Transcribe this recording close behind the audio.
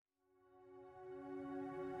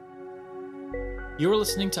You are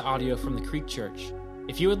listening to audio from the Creek Church.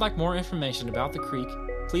 If you would like more information about the Creek,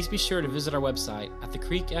 please be sure to visit our website at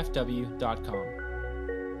thecreekfw.com.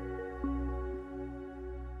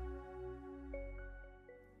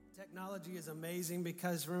 Technology is amazing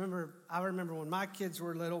because I remember when my kids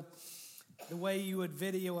were little, the way you would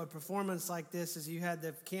video a performance like this is you had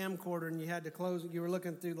the camcorder and you had to close it. You were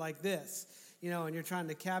looking through like this, and you're trying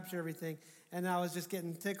to capture everything. And I was just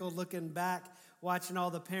getting tickled looking back, watching all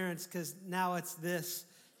the parents, because now it's this,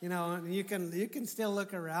 and you can still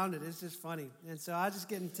look around it. It's just funny. And so I was just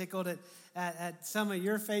getting tickled at some of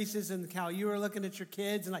your faces and how you were looking at your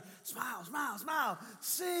kids and like, smile, smile, smile,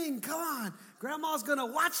 sing, come on. Grandma's going to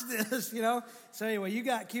watch this, So anyway, you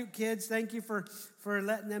got cute kids. Thank you for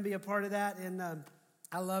letting them be a part of that. And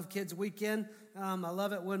I love Kids Weekend. I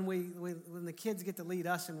love it when when the kids get to lead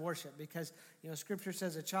us in worship because, Scripture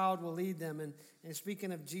says a child will lead them. And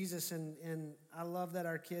speaking of Jesus, and I love that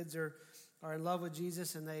our kids are in love with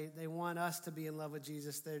Jesus and they want us to be in love with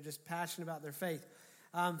Jesus. They're just passionate about their faith.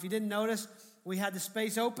 If you didn't notice, we had the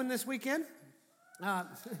space open this weekend.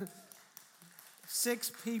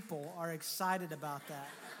 6 people are excited about that.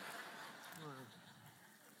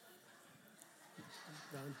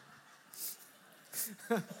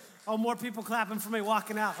 Done. Oh, more people clapping for me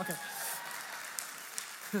walking out. Okay.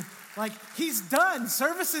 Like, he's done.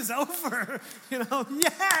 Service is over.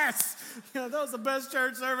 Yes. That was the best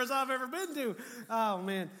church service I've ever been to. Oh,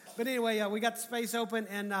 man. But anyway, we got the space open.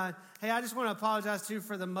 And, hey, I just want to apologize, too,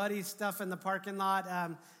 for the muddy stuff in the parking lot.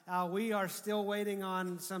 We are still waiting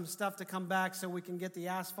on some stuff to come back so we can get the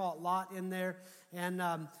asphalt lot in there. And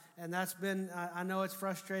that's been, I know it's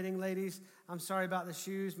frustrating, ladies. I'm sorry about the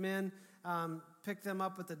shoes, men. Pick them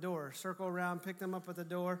up at the door. Circle around, pick them up at the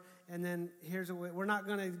door. And then we're not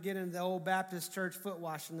going to get into the old Baptist church foot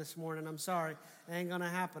washing this morning. I'm sorry. It ain't going to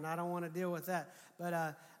happen. I don't want to deal with that.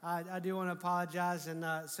 But I do want to apologize. And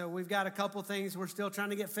so we've got a couple things we're still trying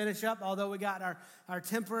to get finished up. Although we got our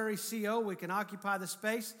temporary CO, we can occupy the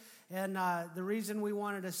space. And the reason we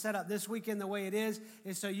wanted to set up this weekend the way it is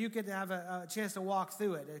so you could have a chance to walk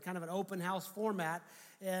through it, kind of an open house format.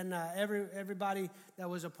 And everybody that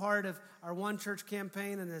was a part of our One Church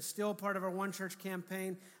campaign and is still part of our One Church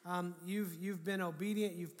campaign, you've been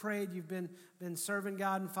obedient, you've prayed, you've been serving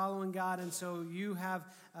God and following God, and so you have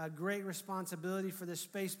a great responsibility for this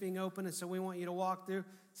space being open, and so we want you to walk through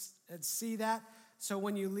and see that. So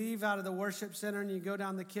when you leave out of the worship center and you go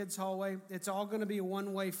down the kids' hallway, it's all going to be a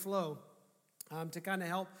one-way flow to kind of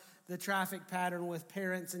help the traffic pattern with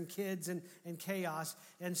parents and kids and chaos.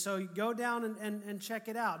 And so you go down and check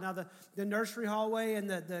it out. Now, the nursery hallway and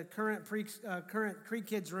the current Creek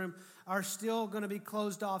Kids room are still going to be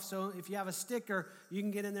closed off. So if you have a sticker, you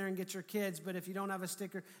can get in there and get your kids. But if you don't have a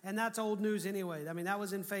sticker, and that's old news anyway. I mean, that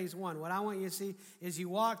was in phase 1. What I want you to see is you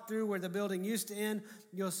walk through where the building used to end.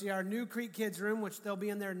 You'll see our new Creek Kids room, which they'll be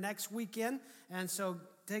in there next weekend. And so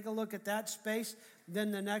take a look at that space.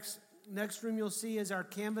 Then the next room you'll see is our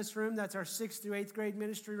canvas room. That's our 6th through 8th grade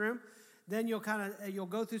ministry room. Then you'll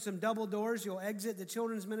go through some double doors. You'll exit the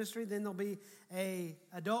children's ministry. Then there'll be an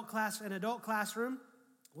adult classroom.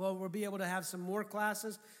 Well, we'll be able to have some more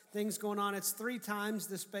classes, things going on. It's 3 times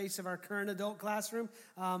the space of our current adult classroom,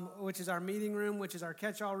 which is our meeting room, which is our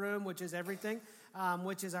catch-all room, which is everything,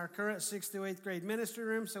 which is our current 6th through 8th grade ministry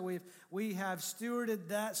room. So we have stewarded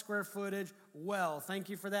that square footage well. Thank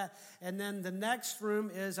you for that. And then the next room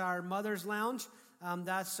is our mother's lounge.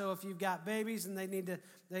 That's so if you've got babies and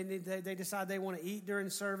they decide they want to eat during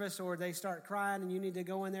service or they start crying and you need to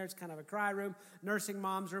go in there. It's kind of a cry room. Nursing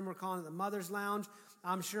mom's room, we're calling it the mother's lounge.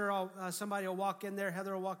 I'm sure somebody will walk in there.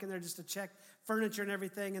 Heather will walk in there just to check furniture and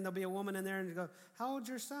everything, and there'll be a woman in there and go, "How old's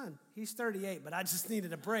your son?" "He's 38, but I just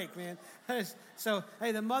needed a break, man." So,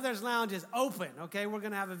 hey, the mother's lounge is open, okay? We're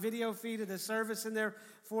going to have a video feed of the service in there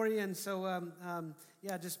for you, and so,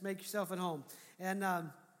 just make yourself at home.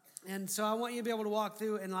 And so I want you to be able to walk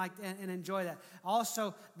through and enjoy that.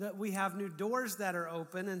 Also, we have new doors that are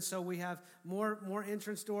open, and so we have more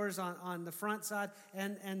entrance doors on the front side,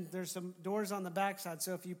 and there's some doors on the back side.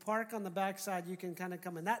 So if you park on the back side, you can kind of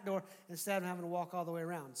come in that door instead of having to walk all the way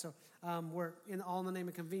around. So we're all in the name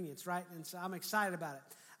of convenience, right? And so I'm excited about it.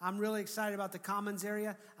 I'm really excited about the Commons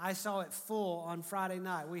area. I saw it full on Friday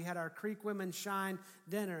night. We had our Creek Women Shine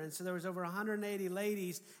dinner, and so there was over 180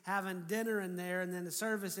 ladies having dinner in there, and then the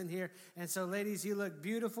service in here. And so, ladies, you look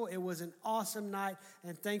beautiful. It was an awesome night,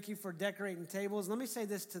 and thank you for decorating tables. Let me say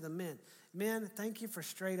this to the men. Men, thank you for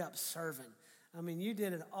straight up serving. I mean, you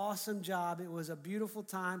did an awesome job. It was a beautiful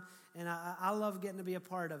time, and I love getting to be a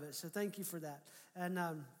part of it. So thank you for that. And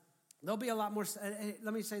there'll be a lot more.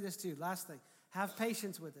 Let me say this, too. Last thing. Have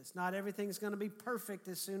patience with us. Not everything's going to be perfect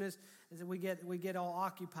as soon as we get all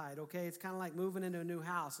occupied, okay? It's kind of like moving into a new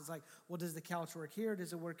house. It's like, well, does the couch work here?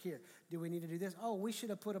 Does it work here? Do we need to do this? Oh, we should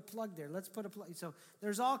have put a plug there. Let's put a plug. So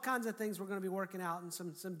there's all kinds of things we're going to be working out and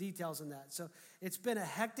some details in that. So it's been a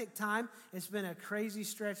hectic time. It's been a crazy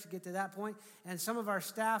stretch to get to that point. And some of our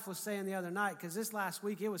staff was saying the other night, because this last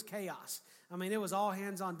week it was chaos. I mean, it was all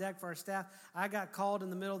hands on deck for our staff. I got called in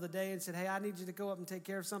the middle of the day and said, hey, I need you to go up and take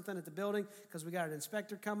care of something at the building because we got an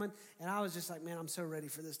inspector coming. And I was just like, man, I'm so ready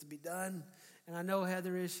for this to be done. And I know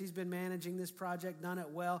Heather is. She's been managing this project, done it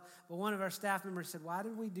well. But one of our staff members said, why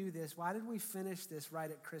did we do this? Why did we finish this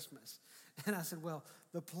right at Christmas? And I said, well,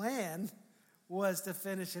 the plan was to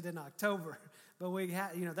finish it in October. But we had,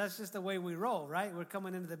 that's just the way we roll, right? We're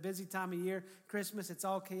coming into the busy time of year, Christmas, it's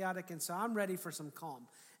all chaotic. And so I'm ready for some calm.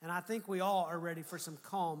 And I think we all are ready for some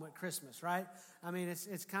calm at Christmas, right? I mean,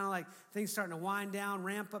 it's kind of like things starting to wind down,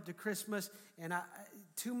 ramp up to Christmas. And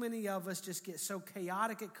too many of us just get so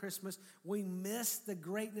chaotic at Christmas, we miss the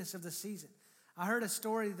greatness of the season. I heard a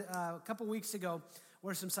story a couple weeks ago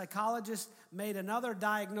where some psychologists made another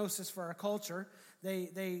diagnosis for our culture.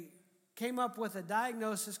 They came up with a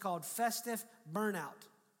diagnosis called festive burnout.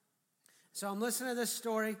 So I'm listening to this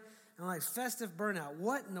story, and I'm like, festive burnout.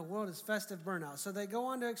 What in the world is festive burnout? So they go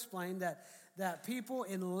on to explain that people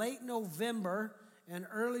in late November and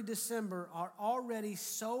early December are already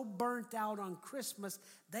so burnt out on Christmas,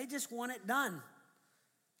 they just want it done.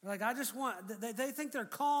 They're like, they think their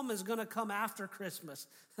calm is going to come after Christmas.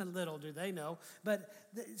 Little do they know. But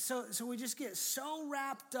so we just get so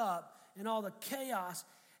wrapped up in all the chaos.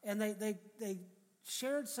 And they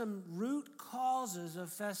shared some root causes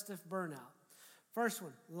of festive burnout. First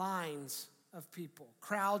one, lines of people,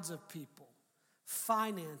 crowds of people,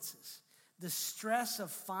 finances, the stress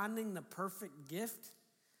of finding the perfect gift.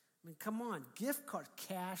 I mean, come on, gift cards,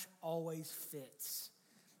 cash always fits.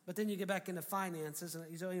 But then you get back into finances,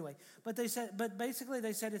 and so anyway. But basically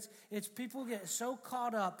they said it's people get so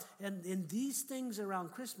caught up in these things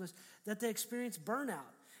around Christmas that they experience burnout.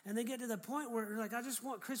 And they get to the point where they're like, I just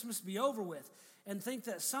want Christmas to be over with, and think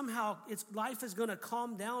that somehow life is going to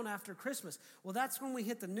calm down after Christmas. Well, that's when we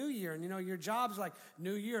hit the new year. And, your job's like,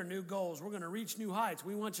 new year, new goals. We're going to reach new heights.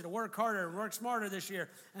 We want you to work harder and work smarter this year.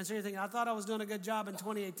 And so you're thinking, I thought I was doing a good job in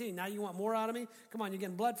 2018. Now you want more out of me? Come on, you're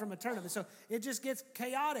getting blood from a turnip. And so it just gets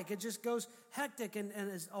chaotic. It just goes hectic. And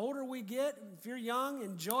as older we get, if you're young,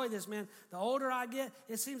 enjoy this, man. The older I get,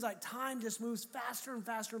 it seems like time just moves faster and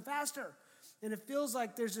faster and faster. And it feels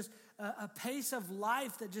like there's just a pace of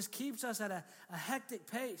life that just keeps us at a hectic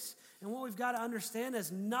pace. And what we've got to understand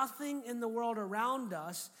is nothing in the world around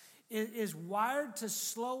us is wired to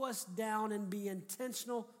slow us down and be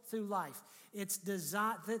intentional through life. It's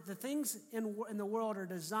designed, the things in the world are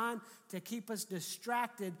designed to keep us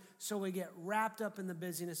distracted so we get wrapped up in the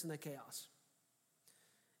busyness and the chaos.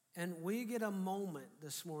 And we get a moment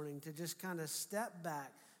this morning to just kind of step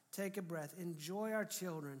back, take a breath, enjoy our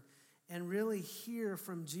children, and really hear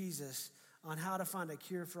from Jesus on how to find a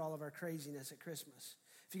cure for all of our craziness at Christmas.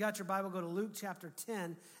 If you got your Bible, go to Luke chapter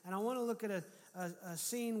 10. And I want to look at a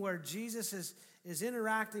scene where Jesus is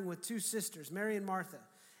interacting with two sisters, Mary and Martha.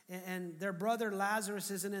 And their brother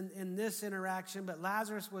Lazarus isn't in this interaction, but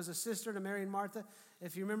Lazarus was a sister to Mary and Martha.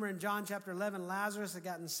 If you remember in John chapter 11, Lazarus had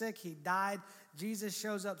gotten sick. He died. Jesus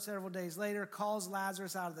shows up several days later, calls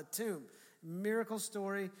Lazarus out of the tomb. Miracle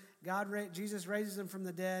story. Jesus raises him from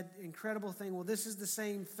the dead. Incredible thing. Well, this is the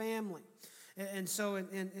same family. And so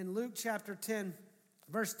in Luke chapter 10,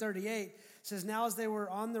 verse 38, it says, now as they were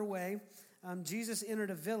on their way, Jesus entered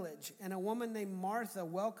a village, and a woman named Martha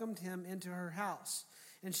welcomed him into her house.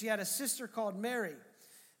 And she had a sister called Mary,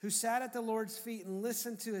 who sat at the Lord's feet and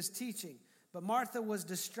listened to his teaching. But Martha was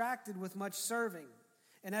distracted with much serving.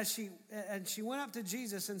 And she went up to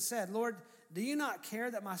Jesus and said, Lord, do you not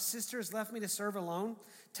care that my sister has left me to serve alone?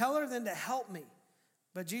 Tell her then to help me.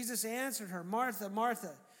 But Jesus answered her, Martha,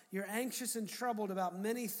 Martha, you're anxious and troubled about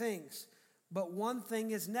many things, but one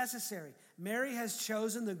thing is necessary. Mary has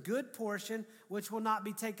chosen the good portion, which will not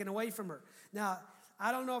be taken away from her. Now,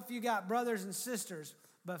 I don't know if you got brothers and sisters,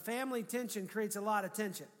 but family tension creates a lot of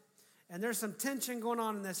tension. And there's some tension going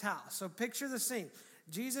on in this house. So picture the scene.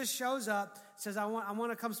 Jesus shows up, says, I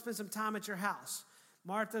want to come spend some time at your house.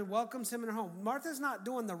 Martha welcomes him in her home. Martha's not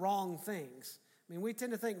doing the wrong things. I mean, we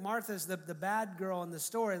tend to think Martha's the bad girl in the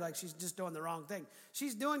story, like she's just doing the wrong thing.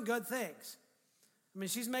 She's doing good things. I mean,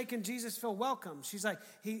 she's making Jesus feel welcome. She's like,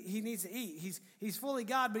 he needs to eat. He's fully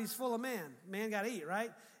God, but he's full of man. Man got to eat,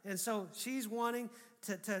 right? And so she's wanting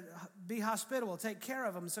to be hospitable, take care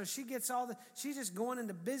of him. So she gets she's just going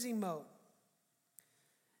into busy mode.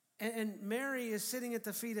 And Mary is sitting at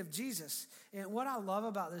the feet of Jesus. And what I love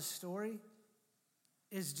about this story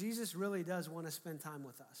is Jesus really does want to spend time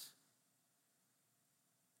with us.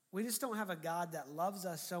 We just don't have a God that loves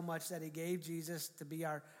us so much that he gave Jesus to be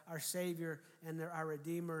our Savior and our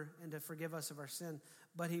Redeemer and to forgive us of our sin.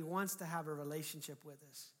 But he wants to have a relationship with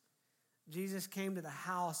us. Jesus came to the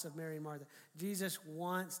house of Mary and Martha. Jesus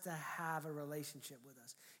wants to have a relationship with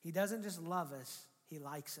us. He doesn't just love us, he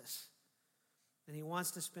likes us. And he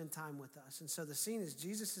wants to spend time with us. And so the scene is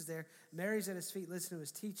Jesus is there. Mary's at his feet listening to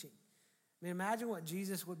his teaching. I mean, imagine what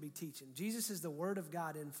Jesus would be teaching. Jesus is the Word of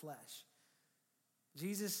God in flesh.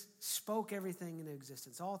 Jesus spoke everything into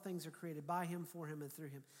existence. All things are created by him, for him, and through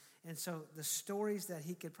him. And so the stories that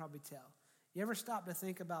he could probably tell. You ever stop to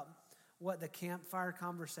think about what the campfire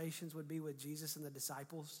conversations would be with Jesus and the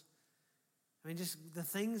disciples? I mean, just the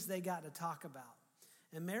things they got to talk about.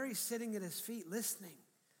 And Mary's sitting at his feet listening.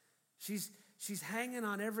 She's hanging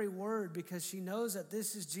on every word because she knows that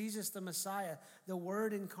this is Jesus the Messiah, the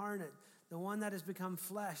Word incarnate, the one that has become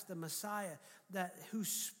flesh, the Messiah, that who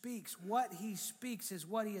speaks. What he speaks is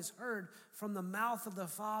what he has heard from the mouth of the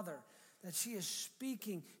Father. That she is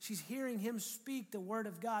speaking. She's hearing him speak the Word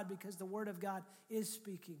of God because the Word of God is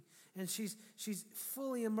speaking. And she's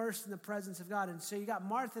fully immersed in the presence of God. And so you got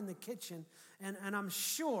Martha in the kitchen, and I'm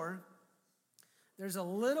sure there's a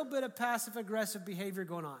little bit of passive-aggressive behavior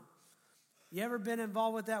going on. You ever been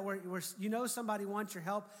involved with that where you know somebody wants your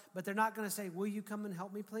help, but they're not going to say, will you come and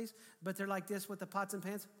help me, please? But they're like this with the pots and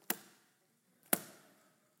pans.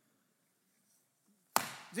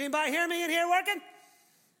 Does anybody hear me in here working?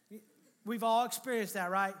 We've all experienced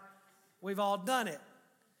that, right? We've all done it.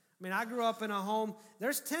 I mean, I grew up in a home.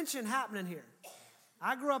 There's tension happening here.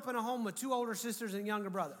 I grew up in a home with 2 older sisters and a younger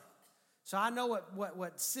brother. So I know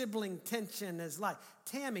what sibling tension is like.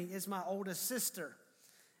 Tammy is my oldest sister.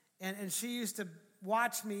 And she used to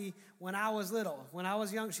watch me when I was little. When I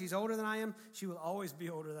was young, she's older than I am. She will always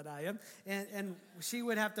be older than I am. And she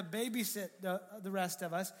would have to babysit the rest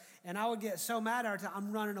of us. And I would get so mad at her,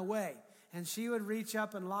 I'm running away. And she would reach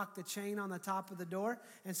up and lock the chain on the top of the door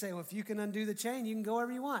and say, well, if you can undo the chain, you can go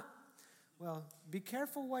wherever you want. Well, be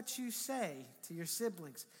careful what you say to your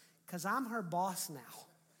siblings, because I'm her boss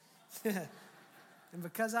now. And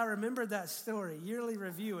because I remembered that story, yearly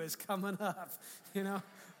review is coming up,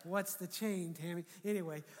 What's the chain, Tammy?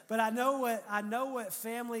 Anyway, but I know what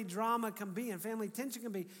family drama can be and family tension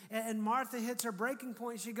can be. And Martha hits her breaking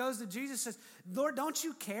point. She goes to Jesus and says, Lord, don't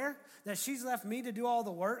you care that she's left me to do all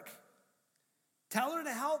the work? Tell her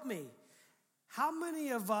to help me. How many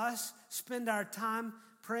of us spend our time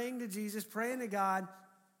praying to Jesus, praying to God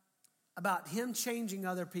about him changing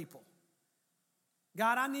other people?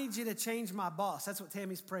 God, I need you to change my boss. That's what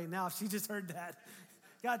Tammy's praying now. She just heard that.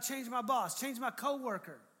 God, change my boss, change my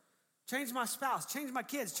coworker, change my spouse, change my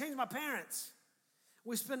kids, change my parents.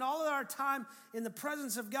 We spend all of our time in the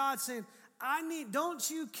presence of God saying, don't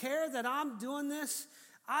you care that I'm doing this?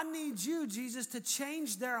 I need you, Jesus, to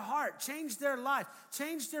change their heart, change their life,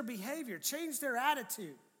 change their behavior, change their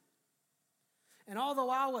attitude. And all the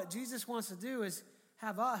while, what Jesus wants to do is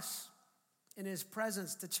have us in his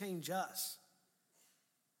presence to change us.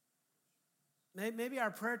 Maybe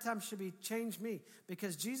our prayer time should be change me,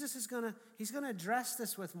 because Jesus is he's gonna address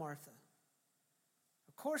this with Martha.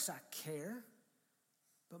 Of course I care.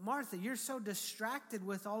 But Martha, you're so distracted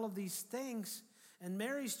with all of these things, and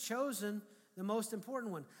Mary's chosen the most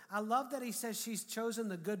important one. I love that he says she's chosen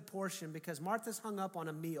the good portion, because Martha's hung up on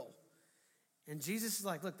a meal. And Jesus is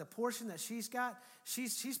like, look, the portion that she's got,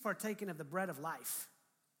 she's partaking of the bread of life.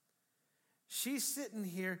 She's sitting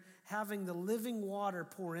here having the living water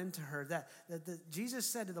pour into her. That Jesus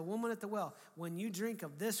said to the woman at the well, when you drink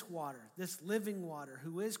of this water, this living water,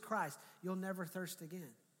 who is Christ, you'll never thirst again.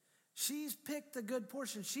 She's picked the good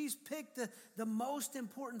portion. She's picked the most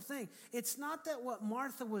important thing. It's not that what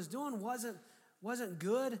Martha was doing wasn't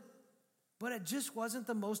good, but it just wasn't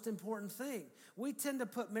the most important thing. We tend to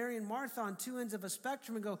put Mary and Martha on 2 ends of a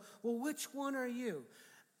spectrum and go, well, which one are you?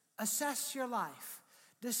 Assess your life.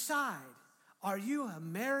 Decide. Are you a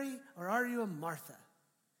Mary or are you a Martha?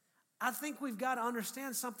 I think we've got to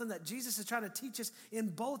understand something that Jesus is trying to teach us in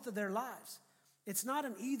both of their lives. It's not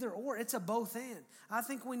an either or, it's a both and. I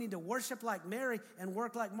think we need to worship like Mary and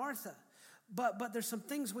work like Martha. But there's some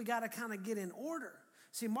things we got to kind of get in order.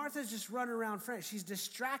 See, Martha's just running around frantic. She's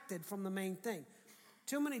distracted from the main thing.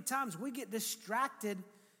 Too many times we get distracted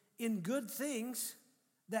in good things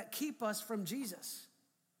that keep us from Jesus.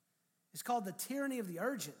 It's called the tyranny of the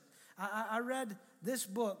urgent. I read this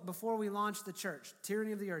book before we launched the church,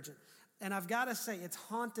 Tyranny of the Urgent. And I've got to say, it's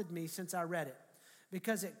haunted me since I read it,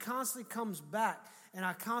 because it constantly comes back. and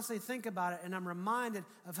I constantly think about it, and I'm reminded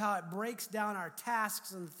of how it breaks down our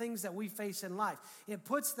tasks and the things that we face in life. It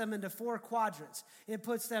puts them into 4 quadrants. It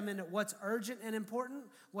puts them into what's urgent and important,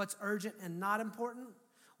 what's urgent and not important,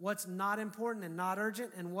 what's not important and not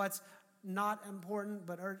urgent, and what's not important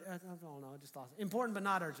but urgent. I don't know, I just lost it. Important but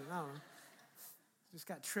not urgent. I don't know. Just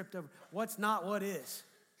got tripped over. What's not what is.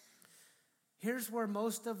 Here's where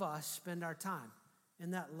most of us spend our time,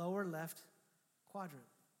 in that lower left quadrant.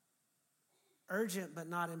 Urgent but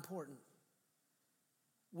not important.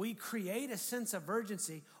 We create a sense of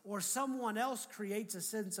urgency, or someone else creates a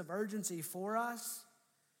sense of urgency for us,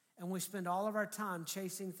 and we spend all of our time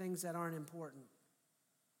chasing things that aren't important.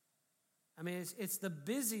 I mean, it's the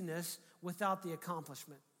busyness without the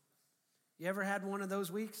accomplishment. You ever had one of those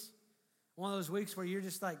weeks? One of those weeks where you're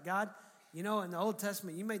just like, God, you know, in the Old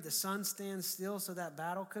Testament, you made the sun stand still so that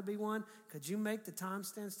battle could be won. Could you make the time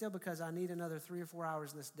stand still? Because I need another 3 or 4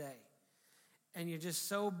 hours in this day. And you're just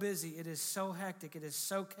so busy. It is so hectic. It is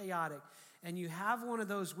so chaotic. And you have one of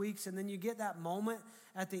those weeks, and then you get that moment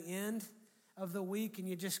at the end of the week, and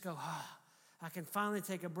you just go, I can finally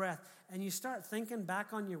take a breath. And you start thinking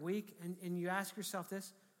back on your week, and you ask yourself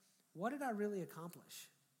this: what did I really accomplish?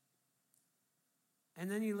 And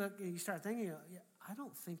then you look and you start thinking, I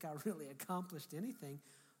don't think I really accomplished anything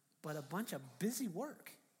but a bunch of busy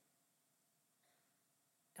work.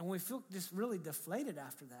 And we feel just really deflated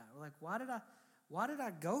after that. We're like, why did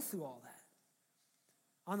I go through all that?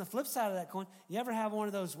 On the flip side of that coin, you ever have one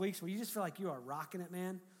of those weeks where you just feel like you are rocking it,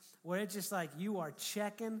 man? Where it's just like you are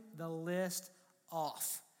checking the list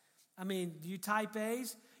off. I mean, do you type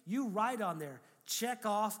A's? You write on there, check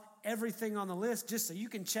off everything on the list, just so you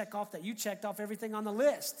can check off that you checked off everything on the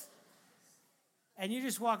list. And you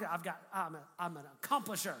just walk, I'm an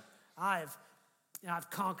accomplisher. I've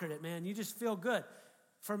conquered it, man. You just feel good.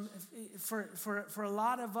 For a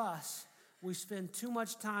lot of us, we spend too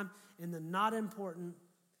much time in the not important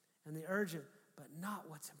and the urgent, but not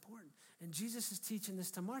what's important. And Jesus is teaching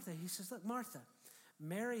this to Martha. He says, look, Martha,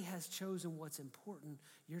 Mary has chosen what's important.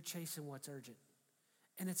 You're chasing what's urgent.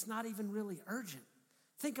 And it's not even really urgent.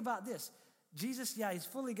 Think about this. Jesus, he's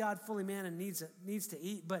fully God, fully man, and needs to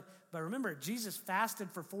eat. But remember, Jesus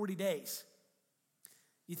fasted for 40 days.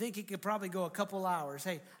 You think he could probably go a couple hours.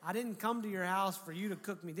 Hey, I didn't come to your house for you to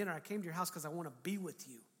cook me dinner. I came to your house because I want to be with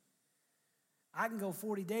you. I can go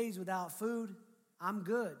 40 days without food. I'm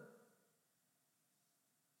good.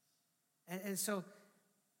 And so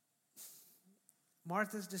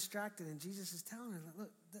Martha's distracted, and Jesus is telling her,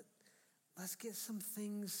 look, let's get some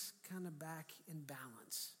things kind of back in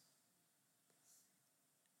balance.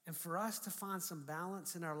 And for us to find some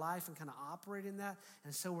balance in our life and kind of operate in that,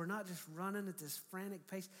 and so we're not just running at this frantic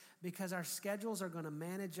pace, because our schedules are going to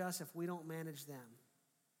manage us if we don't manage them.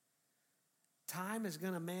 Time is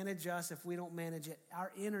going to manage us if we don't manage it.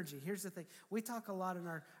 Our energy. Here's the thing. We talk a lot in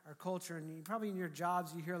our culture, and probably in your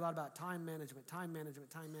jobs, you hear a lot about time management.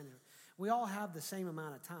 We all have the same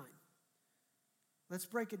amount of time. Let's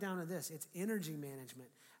break it down to this. It's energy management.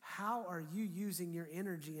 How are you using your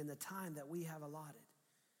energy in the time that we have allotted?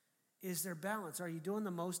 Is there balance? Are you doing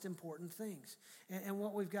the most important things? And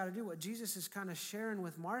what we've got to do, what Jesus is kind of sharing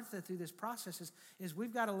with Martha through this process is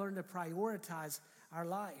we've got to learn to prioritize our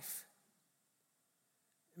life.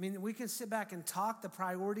 I mean, we can sit back and talk the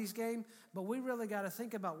priorities game, but we really got to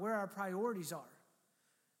think about where our priorities are.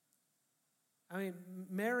 I mean,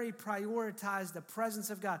 Mary prioritized the presence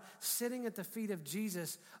of God, sitting at the feet of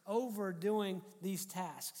Jesus over doing these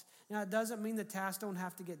tasks. Now, it doesn't mean the tasks don't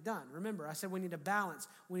have to get done. Remember, I said we need to balance.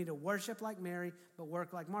 We need to worship like Mary, but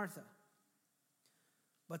work like Martha.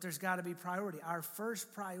 But there's got to be priority. Our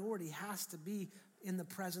first priority has to be in the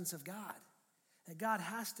presence of God. That God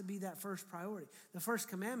has to be that first priority. The first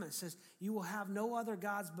commandment says, you will have no other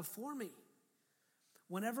gods before me.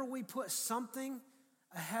 Whenever we put something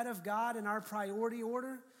ahead of God in our priority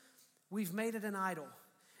order, we've made it an idol.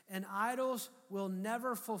 And idols will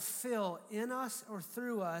never fulfill in us or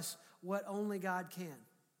through us what only God can.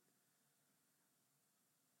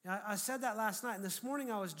 I said that last night, and this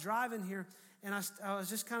morning I was driving here, and I was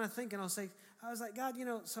just kind of thinking, I was like, God,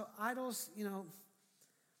 so idols,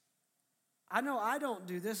 I know I don't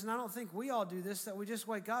do this, and I don't think we all do this, that we just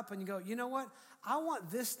wake up and you go, you know what? I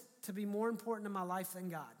want this to be more important in my life than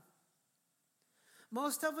God.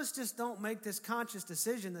 Most of us just don't make this conscious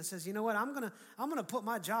decision that says, you know what, I'm gonna put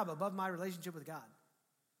my job above my relationship with God.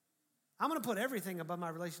 I'm gonna put everything above my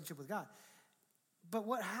relationship with God. But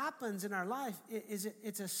what happens in our life is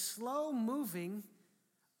it's a slow moving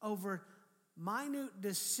over minute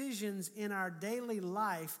decisions in our daily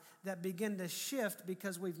life that begin to shift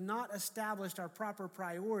because we've not established our proper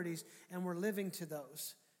priorities and we're living to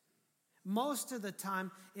those. Most of the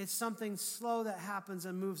time, it's something slow that happens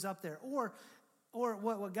and moves up there. Or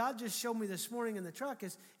what God just showed me this morning in the truck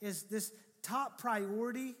is this top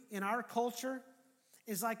priority in our culture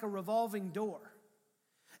is like a revolving door.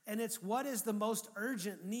 And it's what is the most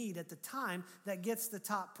urgent need at the time that gets the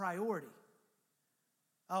top priority.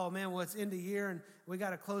 Oh man, well, it's end of year and we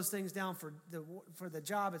got to close things down for the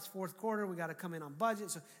job. It's fourth quarter. We got to come in on budget.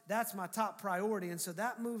 So that's my top priority. And so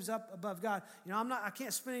that moves up above God. I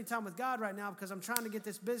can't spend any time with God right now because I'm trying to get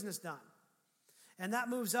this business done. And that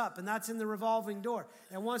moves up, and that's in the revolving door.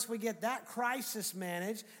 And once we get that crisis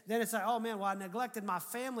managed, then it's like, oh man, well, I neglected my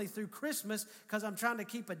family through Christmas because I'm trying to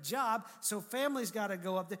keep a job, so family's got to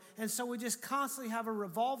go up there. And so we just constantly have a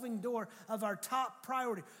revolving door of our top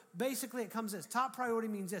priority. Basically, it comes this. Top priority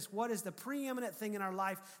means this. What is the preeminent thing in our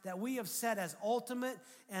life that we have set as ultimate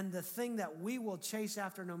and the thing that we will chase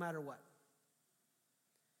after no matter what?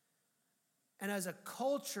 And as a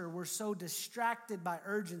culture, we're so distracted by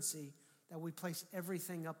urgency that we place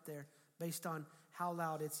everything up there based on how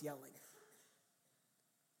loud it's yelling.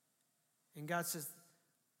 And God says,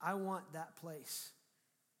 I want that place.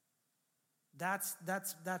 That's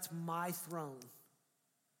my throne.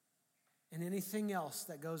 And anything else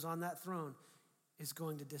that goes on that throne is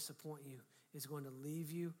going to disappoint you, is going to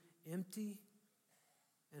leave you empty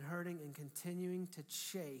and hurting and continuing to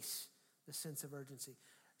chase the sense of urgency.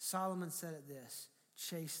 Solomon said it this,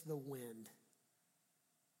 chase the wind.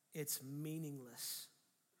 It's meaningless.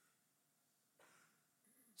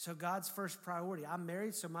 So God's first priority, I'm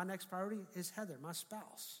married, so my next priority is Heather, my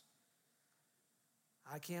spouse.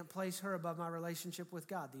 I can't place her above my relationship with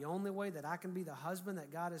God. The only way that I can be the husband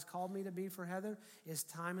that God has called me to be for Heather is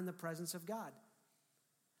time in the presence of God.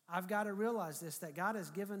 I've got to realize this, that God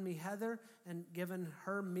has given me Heather and given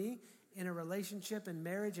her me in a relationship and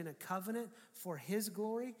marriage and a covenant for His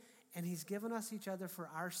glory, and He's given us each other for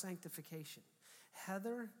our sanctification.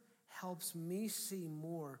 Heather helps me see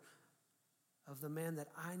more of the man that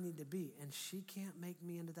I need to be, and she can't make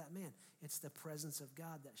me into that man. It's the presence of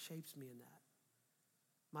God that shapes me in that.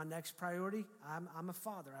 My next priority, I'm a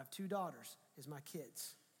father. I have 2 daughters, is my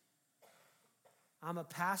kids. I'm a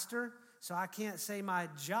pastor, so I can't say my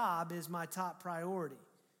job is my top priority.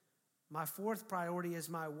 My 4th priority is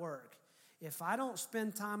my work. If I don't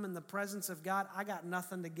spend time in the presence of God, I got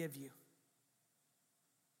nothing to give you.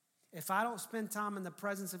 If I don't spend time in the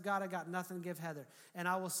presence of God, I got nothing to give Heather. And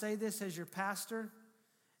I will say this as your pastor,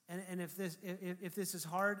 and if this is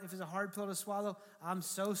hard, if it's a hard pill to swallow, I'm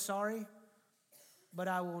so sorry. But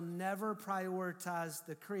I will never prioritize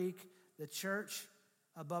the Creek, the church,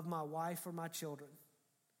 above my wife or my children.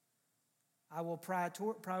 I will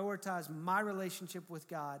prioritize my relationship with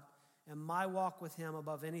God and my walk with Him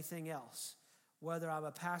above anything else, whether I'm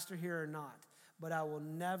a pastor here or not. But I will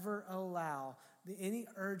never allow any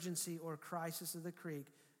urgency or crisis of the Creek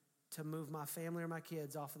to move my family or my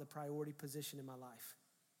kids off of the priority position in my life.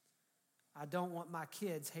 I don't want my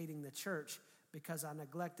kids hating the church because I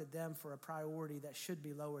neglected them for a priority that should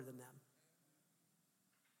be lower than them.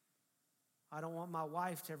 I don't want my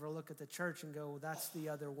wife to ever look at the church and go, well, that's the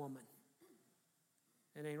other woman.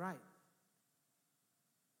 It ain't right.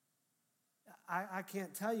 I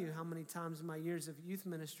can't tell you how many times in my years of youth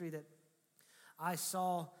ministry that I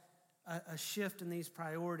saw a shift in these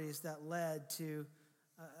priorities that led to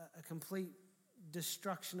a complete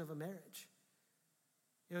destruction of a marriage.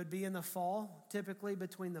 It would be in the fall, typically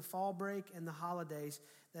between the fall break and the holidays,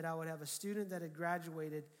 that I would have a student that had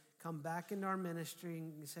graduated come back into our ministry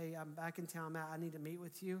and say, I'm back in town, Matt, I need to meet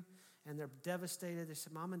with you. And they're devastated. They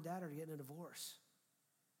said, Mom and Dad are getting a divorce.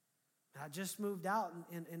 And I just moved out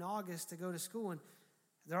in August to go to school, and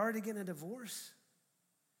they're already getting a divorce.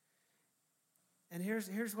 And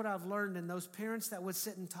here's what I've learned, and those parents that would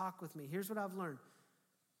sit and talk with me, here's what I've learned.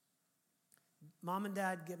 Mom and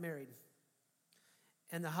Dad get married.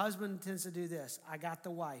 And the husband tends to do this. I got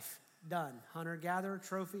the wife. Done. Hunter-gatherer,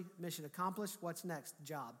 trophy, mission accomplished. What's next?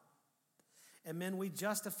 Job. And men, we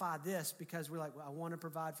justify this because we're like, well, I want to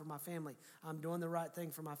provide for my family. I'm doing the right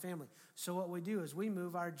thing for my family. So what we do is we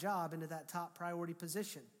move our job into that top priority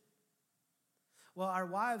position. Well, our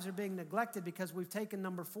wives are being neglected because we've taken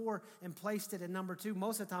number 4 and placed it in number 2,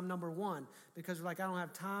 most of the time number 1, because we're like, I don't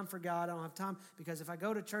have time for God. I don't have time because if I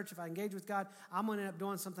go to church, if I engage with God, I'm going to end up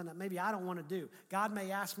doing something that maybe I don't want to do. God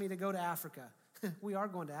may ask me to go to Africa. We are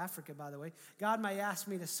going to Africa, by the way. God may ask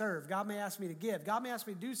me to serve. God may ask me to give. God may ask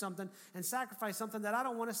me to do something and sacrifice something that I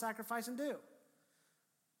don't want to sacrifice and do.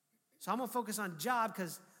 So I'm going to focus on job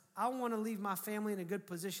because I want to leave my family in a good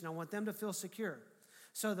position. I want them to feel secure.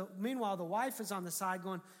 So meanwhile, the wife is on the side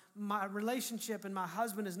going, my relationship and my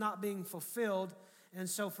husband is not being fulfilled. And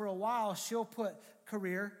so for a while, she'll put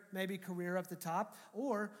career, maybe career up the top.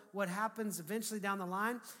 Or what happens eventually down the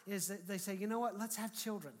line is that they say, you know what, let's have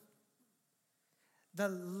children. The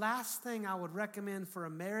last thing I would recommend for a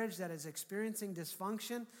marriage that is experiencing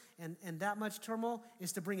dysfunction and that much turmoil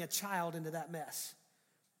is to bring a child into that mess.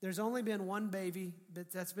 There's only been one baby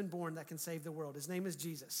that's been born that can save the world. His name is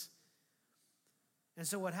Jesus. And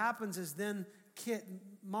so what happens is then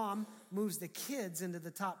mom moves the kids into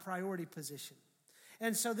the top priority position.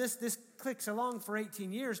 And so this clicks along for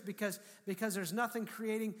 18 years because there's nothing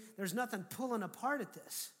pulling apart at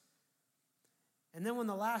this. And then when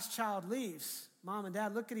the last child leaves, mom and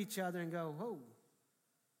dad look at each other and go, whoa,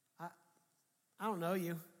 I don't know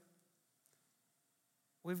you.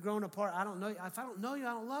 We've grown apart. I don't know you. If I don't know you,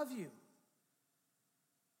 I don't love you.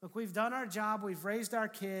 Look, we've done our job. We've raised our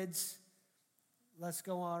kids. Let's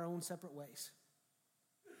go our own separate ways.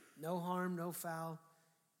 No harm, no foul.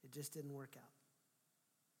 It just didn't work out.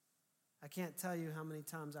 I can't tell you how many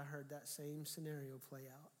times I heard that same scenario play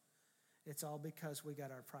out. It's all because we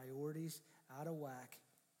got our priorities out of whack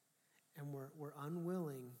and we're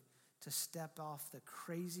unwilling to step off the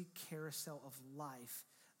crazy carousel of life,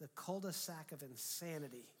 the cul-de-sac of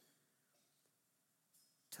insanity,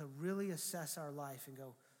 to really assess our life and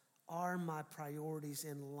go, are my priorities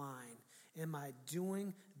in line? Am I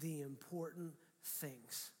doing the important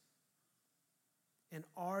things? And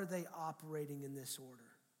are they operating in this order?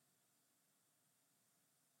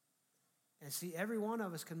 And see, every one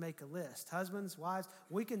of us can make a list. Husbands, wives,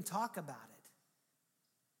 we can talk about it.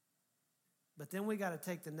 But then we got to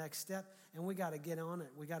take the next step and we got to get on it.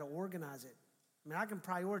 We got to organize it. I mean, I can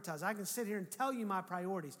prioritize. I can sit here and tell you my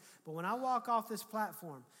priorities. But when I walk off this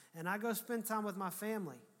platform and I go spend time with my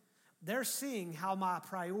family, they're seeing how my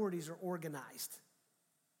priorities are organized.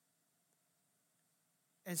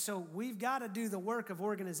 And so we've got to do the work of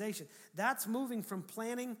organization. That's moving from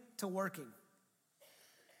planning to working.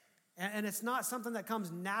 And it's not something that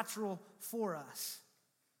comes natural for us.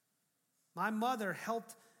 My mother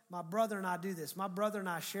helped my brother and I do this. My brother and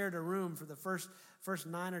I shared a room for the first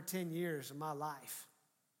 9 or 10 years of my life.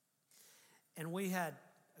 And we had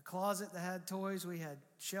a closet that had toys. We had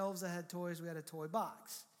shelves that had toys. We had a toy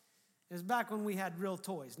box. It was back when we had real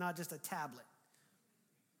toys, not just a tablet.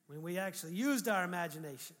 When we actually used our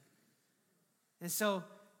imagination. And so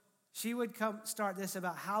she would come start this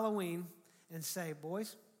about Halloween and say,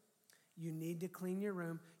 boys, you need to clean your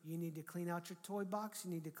room. You need to clean out your toy box.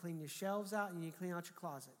 You need to clean your shelves out. And you need to clean out your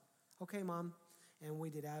closet. Okay, Mom. And we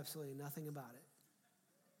did absolutely nothing about it.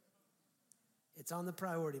 It's on the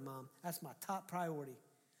priority, Mom. That's my top priority.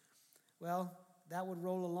 Well, that would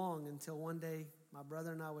roll along until one day my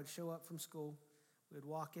brother and I would show up from school. We'd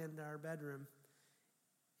walk into our bedroom,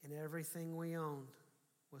 and everything we owned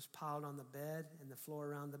was piled on the bed and the floor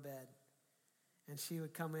around the bed. And she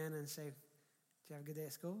would come in and say, did you have a good day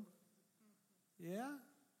at school? Yeah?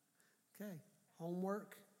 Okay.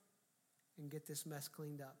 Homework and get this mess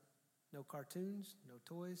cleaned up. No cartoons, no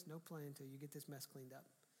toys, no play until you get this mess cleaned up.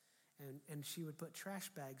 And she would put trash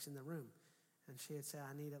bags in the room. And she would say,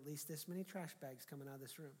 I need at least this many trash bags coming out of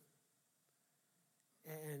this room.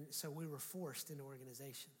 And so we were forced into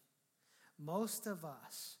organization. Most of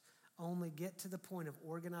us only get to the point of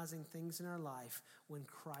organizing things in our life when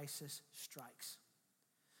crisis strikes.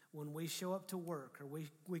 When we show up to work, or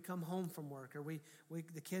we come home from work, or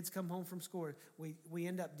the kids come home from school, we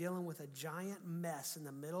end up dealing with a giant mess in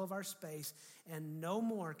the middle of our space, and no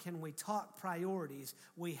more can we talk priorities.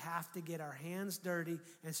 We have to get our hands dirty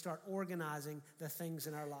and start organizing the things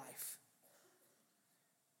in our life.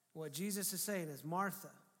 What Jesus is saying is,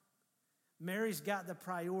 Martha, Mary's got the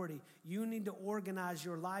priority. You need to organize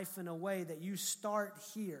your life in a way that you start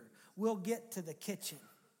here. We'll get to the kitchen.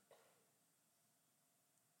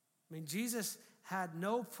 I mean, Jesus had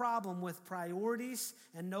no problem with priorities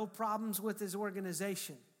and no problems with his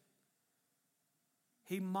organization.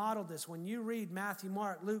 He modeled this. When you read Matthew,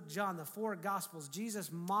 Mark, Luke, John, the 4 Gospels, Jesus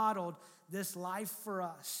modeled this life for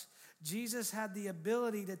us. Jesus had the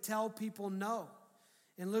ability to tell people no.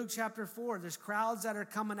 In Luke chapter 4, there's crowds that are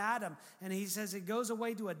coming at him. And he says he goes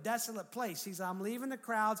away to a desolate place. He says, I'm leaving the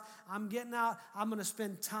crowds. I'm getting out. I'm going to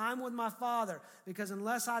spend time with my Father. Because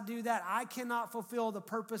unless I do that, I cannot fulfill the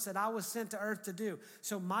purpose that I was sent to earth to do.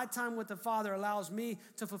 So my time with the Father allows me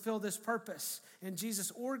to fulfill this purpose. And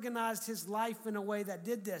Jesus organized his life in a way that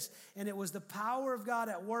did this. And it was the power of God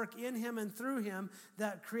at work in him and through him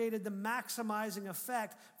that created the maximizing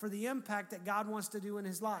effect for the impact that God wants to do in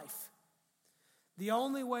his life. The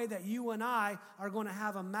only way that you and I are going to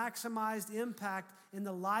have a maximized impact in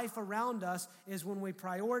the life around us is when we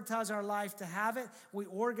prioritize our life to have it, we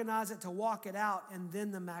organize it to walk it out, and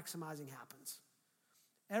then the maximizing happens.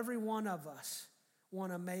 Every one of us,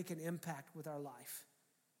 want to make an impact with our life.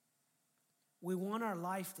 We want our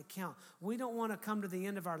life to count. We don't want to come to the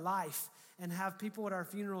end of our life and have people at our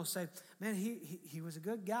funeral say, man, he was a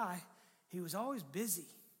good guy. He was always busy.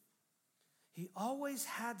 He always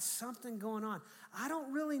had something going on. I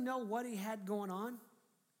don't really know what he had going on.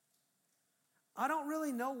 I don't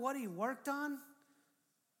really know what he worked on,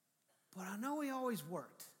 but I know he always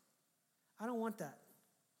worked. I don't want that.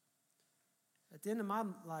 At the end of my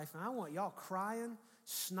life, I want y'all crying,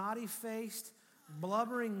 snotty-faced,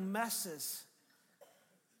 blubbering messes.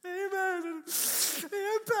 He made an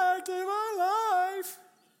impact in my life.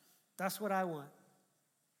 That's what I want.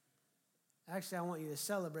 Actually, I want you to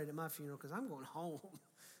celebrate at my funeral because I'm going home.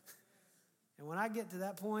 And when I get to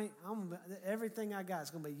that point, everything I got is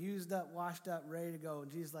going to be used up, washed up, ready to go.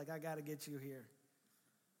 And Jesus is like, I got to get you here.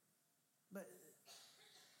 But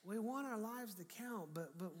we want our lives to count,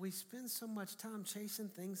 but we spend so much time chasing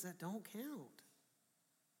things that don't count.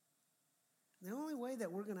 The only way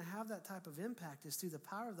that we're going to have that type of impact is through the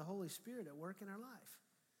power of the Holy Spirit at work in our life.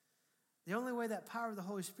 The only way that power of the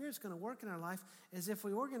Holy Spirit is going to work in our life is if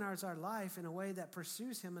we organize our life in a way that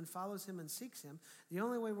pursues Him and follows Him and seeks Him. The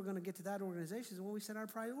only way we're going to get to that organization is when we set our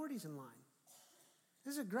priorities in line.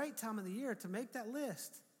 This is a great time of the year to make that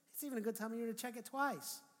list. It's even a good time of year to check it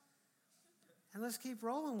twice. And let's keep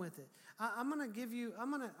rolling with it. I'm going to give you.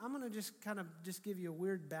 I'm going to just kind of just give you a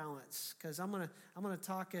weird balance because I'm going to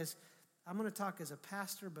talk as a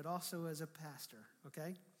pastor, but also as a pastor.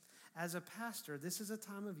 Okay. As a pastor, this is a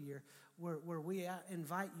time of year where we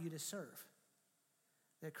invite you to serve.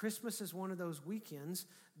 That Christmas is one of those weekends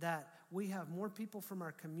that we have more people from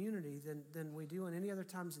our community than we do in any other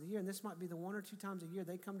times of the year. And this might be the one or two times a year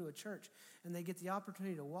they come to a church and they get the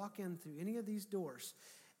opportunity to walk in through any of these doors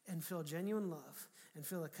and feel genuine love and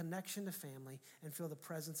feel a connection to family and feel the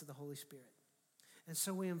presence of the Holy Spirit. And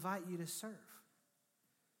so we invite you to serve.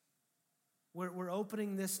 We're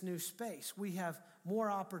opening this new space. We have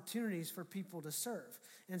more opportunities for people to serve.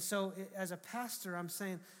 And so as a pastor,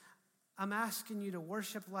 I'm asking you to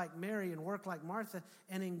worship like Mary and work like Martha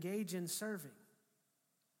and engage in serving.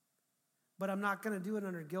 But I'm not going to do it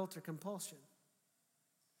under guilt or compulsion.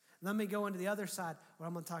 Let me go into the other side where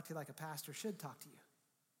I'm going to talk to you like a pastor should talk to you.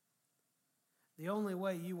 The only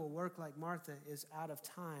way you will work like Martha is out of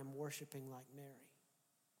time worshiping like Mary.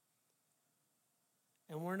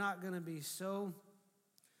 And we're not going to be so,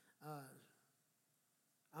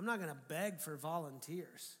 I'm not going to beg for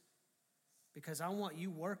volunteers because I want you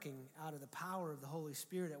working out of the power of the Holy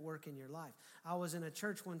Spirit at work in your life. I was in a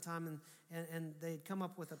church one time and they'd come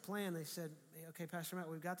up with a plan. They said, okay, Pastor Matt,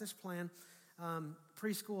 we've got this plan.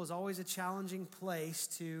 Preschool is always a challenging place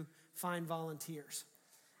to find volunteers.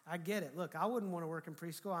 I get it. Look, I wouldn't want to work in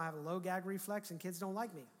preschool. I have a low gag reflex and kids don't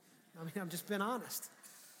like me. I mean, I'm just being honest.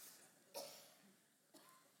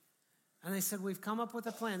 And they said, we've come up with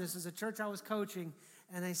a plan. This is a church I was coaching.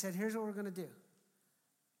 And they said, here's what we're going to do.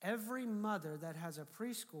 Every mother that has a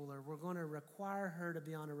preschooler, we're going to require her to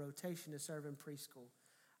be on a rotation to serve in preschool.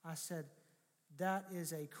 I said, that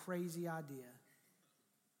is a crazy idea.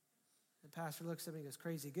 The pastor looks at me and goes,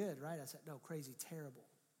 crazy good, right? I said, no, crazy terrible.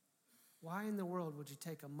 Why in the world would you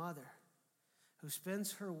take a mother who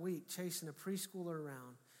spends her week chasing a preschooler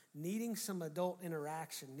around, needing some adult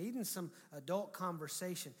interaction, needing some adult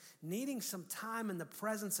conversation, needing some time in the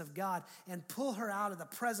presence of God, and pull her out of the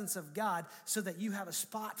presence of God so that you have a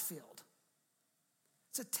spot filled?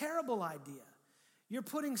 It's a terrible idea. You're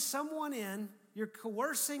putting someone in, you're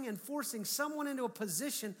coercing and forcing someone into a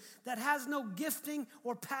position that has no gifting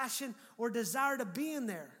or passion or desire to be in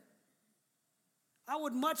there. I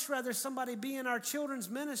would much rather somebody be in our children's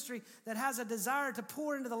ministry that has a desire to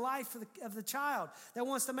pour into the life of the child, that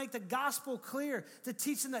wants to make the gospel clear, to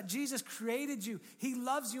teach them that Jesus created you, He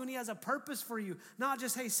loves you, and He has a purpose for you. Not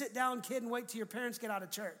just, hey, sit down, kid, and wait till your parents get out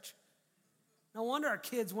of church. No wonder our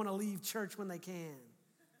kids want to leave church when they can.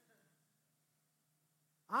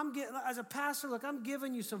 As a pastor, look, I'm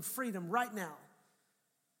giving you some freedom right now.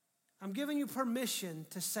 I'm giving you permission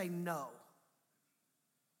to say no.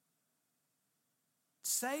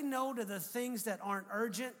 Say no to the things that aren't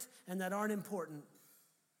urgent and that aren't important.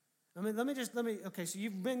 Okay, so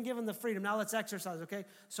you've been given the freedom. Now let's exercise, okay?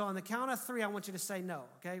 So on the count of 3, I want you to say no,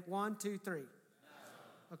 okay? 1, 2, 3. No.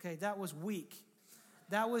 Okay, that was weak.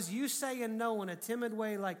 That was you saying no in a timid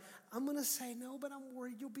way, like, I'm going to say no, but I'm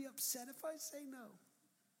worried you'll be upset if I say no.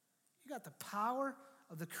 You got the power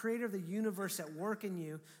of the creator of the universe at work in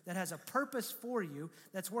you that has a purpose for you,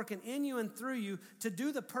 that's working in you and through you to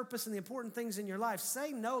do the purpose and the important things in your life.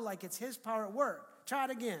 Say no like it's His power at work. Try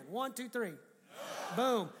it again. 1, 2, 3. No.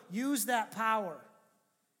 Boom. Use that power.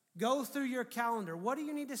 Go through your calendar. What do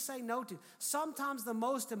you need to say no to? Sometimes the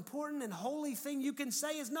most important and holy thing you can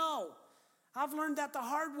say is no. I've learned that the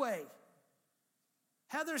hard way.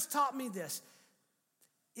 Heather's taught me this.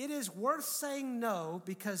 It is worth saying no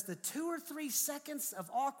because the 2 or 3 seconds of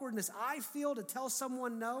awkwardness I feel to tell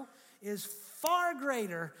someone no is far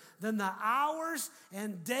greater than the hours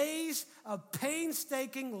and days of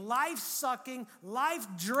painstaking, life-sucking,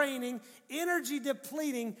 life-draining,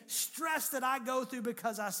 energy-depleting stress that I go through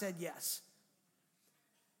because I said yes.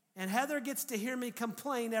 And Heather gets to hear me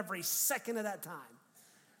complain every second of that time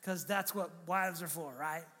because that's what wives are for,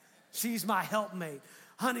 right? She's my helpmate.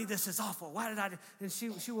 Honey, this is awful. Why did I do? And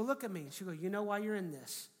she will look at me and she'll go, you know why you're in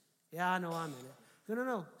this? Yeah, I know I'm in it.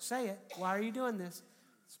 No, say it. Why are you doing this?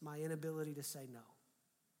 It's my inability to say no.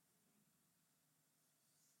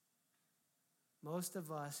 Most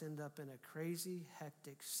of us end up in a crazy,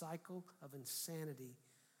 hectic cycle of insanity,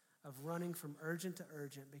 of running from urgent to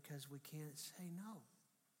urgent because we can't say no.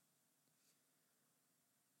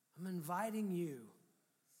 I'm inviting you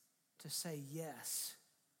to say yes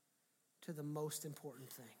to the most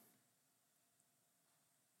important thing.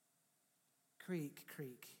 Creek.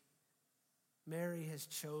 Mary has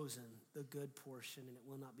chosen the good portion and it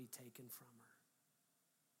will not be taken from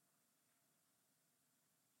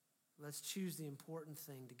her. Let's choose the important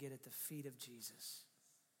thing to get at the feet of Jesus.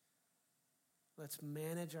 Let's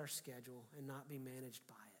manage our schedule and not be managed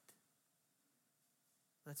by it.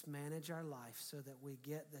 Let's manage our life so that we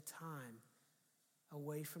get the time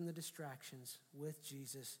away from the distractions with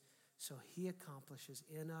Jesus so he accomplishes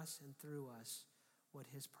in us and through us what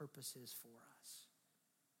his purpose is for us.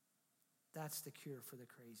 That's the cure for the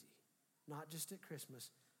crazy. Not just at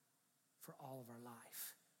Christmas, for all of our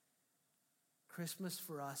life. Christmas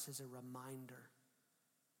for us is a reminder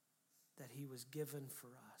that he was given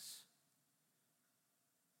for us.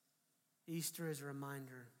 Easter is a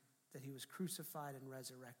reminder that he was crucified and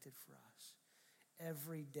resurrected for us.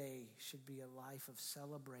 Every day should be a life of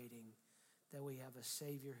celebrating that we have a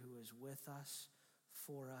Savior who is with us,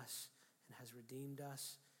 for us, and has redeemed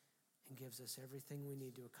us and gives us everything we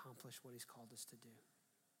need to accomplish what he's called us to do.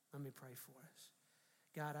 Let me pray for us.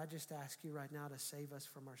 God, I just ask you right now to save us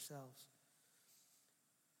from ourselves.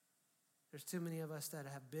 There's too many of us that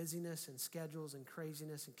have busyness and schedules and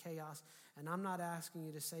craziness and chaos, and I'm not asking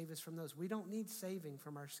you to save us from those. We don't need saving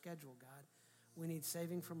from our schedule, God. We need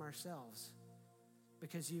saving from ourselves.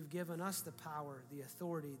 Because you've given us the power, the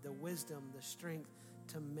authority, the wisdom, the strength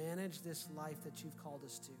to manage this life that you've called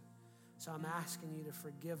us to. So I'm asking you to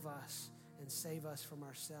forgive us and save us from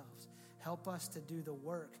ourselves. Help us to do the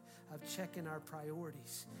work of checking our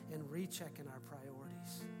priorities and rechecking our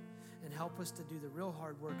priorities. And help us to do the real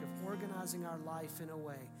hard work of organizing our life in a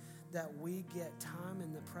way that we get time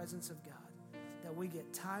in the presence of God, that we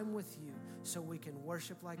get time with you so we can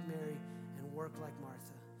worship like Mary and work like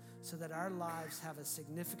Martha, so that our lives have a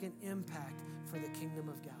significant impact for the kingdom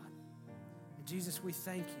of God. And Jesus, we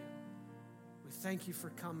thank you. We thank you for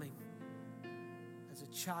coming as a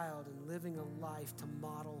child and living a life to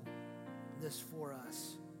model this for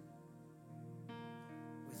us.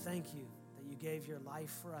 We thank you that you gave your life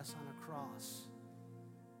for us on a cross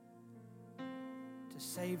to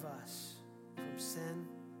save us from sin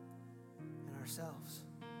and ourselves.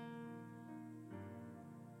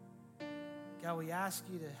 God, we ask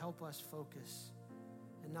you to help us focus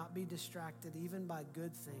and not be distracted even by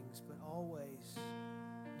good things, but always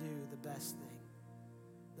do the best thing,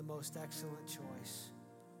 the most excellent choice,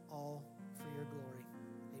 all for your glory.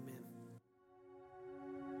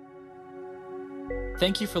 Amen.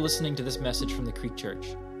 Thank you for listening to this message from the Creek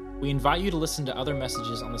Church. We invite you to listen to other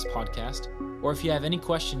messages on this podcast, or if you have any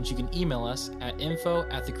questions, you can email us at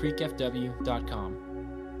info@thecreekfw.com.